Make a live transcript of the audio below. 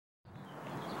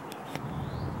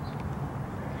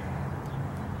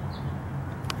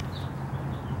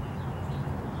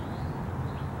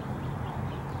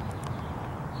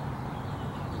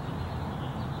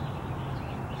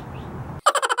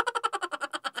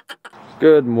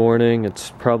Good morning.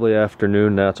 It's probably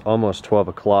afternoon now. It's almost 12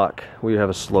 o'clock. We have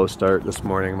a slow start this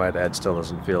morning. My dad still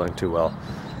isn't feeling too well.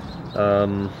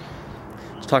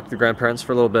 Just talked to the grandparents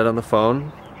for a little bit on the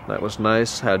phone. That was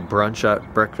nice. Had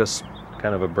breakfast,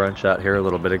 kind of a brunch out here a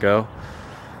little bit ago.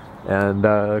 And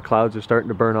clouds are starting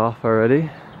to burn off already.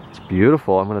 It's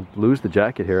beautiful. I'm going to lose the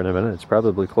jacket here in a minute. It's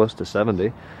probably close to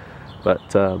 70.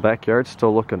 But backyard's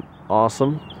still looking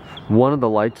awesome. One of the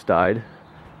lights died.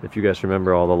 If you guys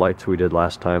remember all the lights we did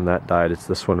last time, that died. It's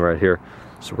this one right here.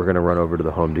 So we're gonna run over to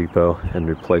the Home Depot and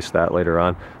replace that later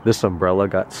on. This umbrella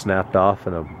got snapped off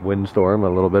in a windstorm a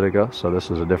little bit ago, so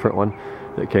this is a different one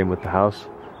that came with the house.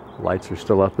 Lights are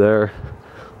still up there.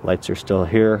 Lights are still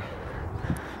here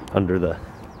under the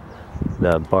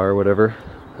bar or whatever.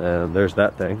 And there's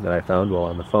that thing that I found while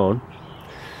on the phone.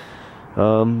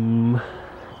 We're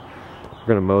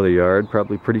gonna mow the yard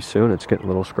probably pretty soon. It's getting a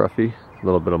little scruffy. A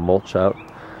little bit of mulch out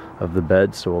of the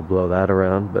bed, so we'll blow that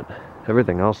around, but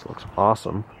everything else looks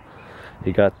awesome.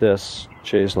 He got this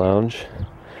chaise lounge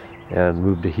and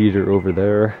moved a heater over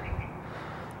there.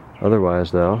 Otherwise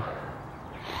though,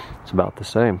 it's about the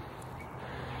same.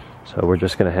 So we're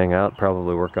just gonna hang out,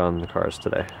 probably work on the cars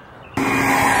today. Look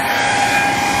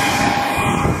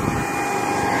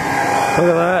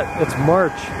at that, it's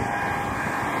March.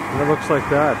 And it looks like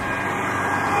that.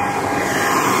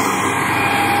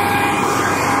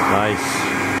 Nice.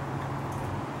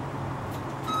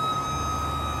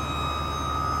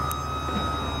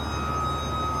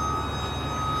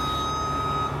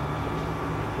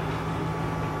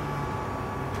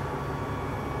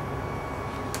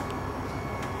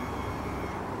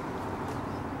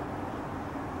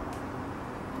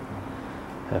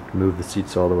 Have to move the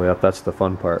seats all the way up. That's the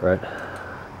fun part, right?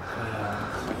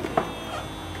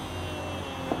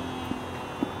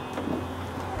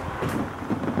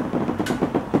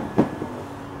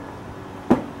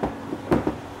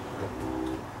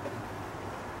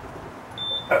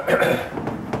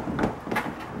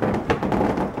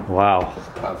 Wow.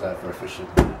 How's that for efficient?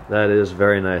 That is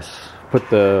very nice.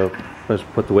 Let's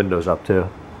put the windows up too.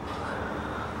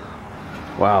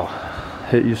 Wow.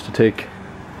 It used to take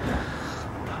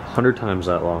 100 times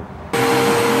that long.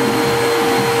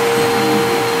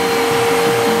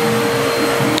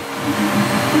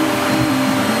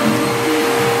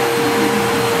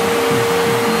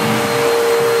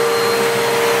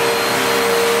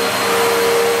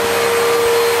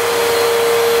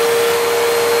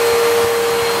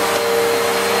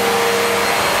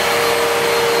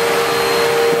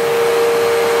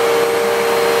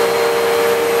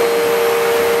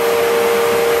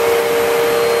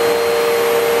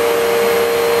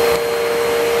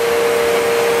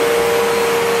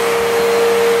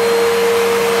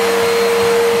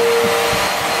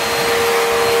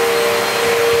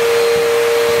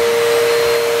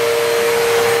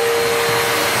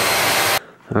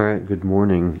 Alright, good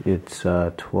morning. It's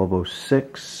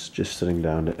 12:06, just sitting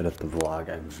down to edit the vlog.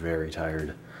 I'm very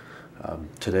tired.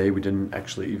 Today we didn't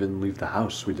actually even leave the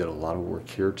house. We did a lot of work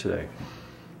here today.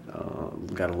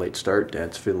 Got a late start.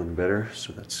 Dad's feeling better,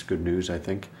 so that's good news, I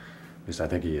think. At least I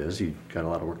think he is. He got a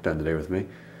lot of work done today with me.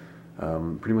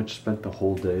 Pretty much spent the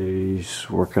whole day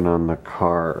working on the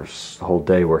cars. The whole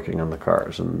day working on the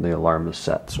cars, and the alarm is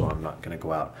set, so I'm not going to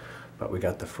go out. But we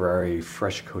got the Ferrari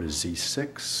fresh coated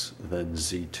Z6, then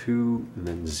Z2, and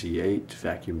then Z8,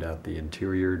 vacuumed out the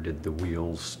interior, did the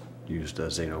wheels, used a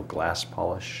Zano glass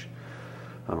polish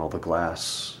on all the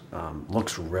glass.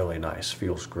 Looks really nice,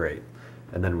 feels great.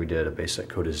 And then we did a basic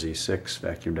coated Z6,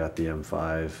 vacuumed out the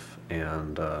M5,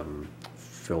 and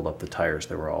filled up the tires.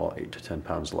 They were all 8 to 10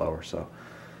 pounds lower, so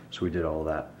we did all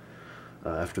that.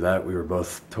 After that, we were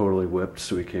both totally whipped,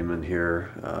 so we came in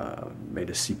here, made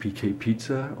a CPK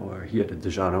pizza, or he had a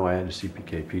DiGiano, I had a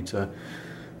CPK pizza.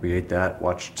 We ate that,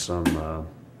 watched some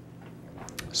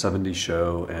 70s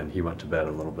show, and he went to bed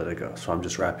a little bit ago. So I'm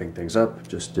just wrapping things up,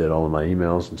 just did all of my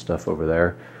emails and stuff over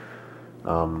there.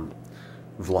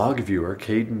 Vlog viewer,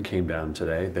 Caden came down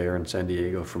today. They're in San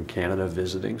Diego from Canada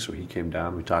visiting, so he came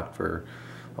down. We talked for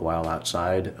a while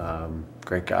outside.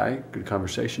 Great guy, good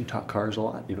conversation, talk cars a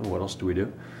lot. You know, what else do we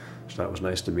do? So that was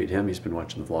nice to meet him. He's been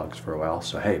watching the vlogs for a while.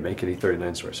 So hey, make an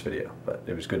E39 source video, but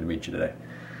it was good to meet you today.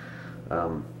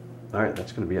 All right,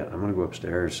 that's gonna be it. I'm gonna go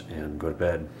upstairs and go to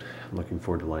bed. I'm looking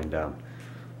forward to lying down.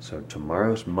 So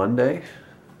tomorrow's Monday.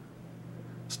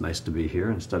 It's nice to be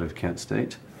here instead of Kent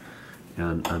State.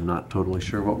 And I'm not totally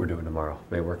sure what we're doing tomorrow.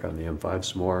 May work on the M5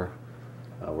 some more,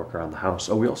 work around the house.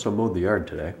 Oh, we also mowed the yard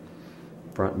today.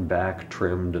 Front and back,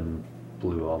 trimmed and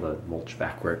blew all the mulch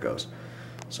back where it goes.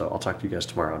 So I'll talk to you guys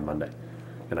tomorrow on Monday.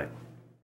 Good night.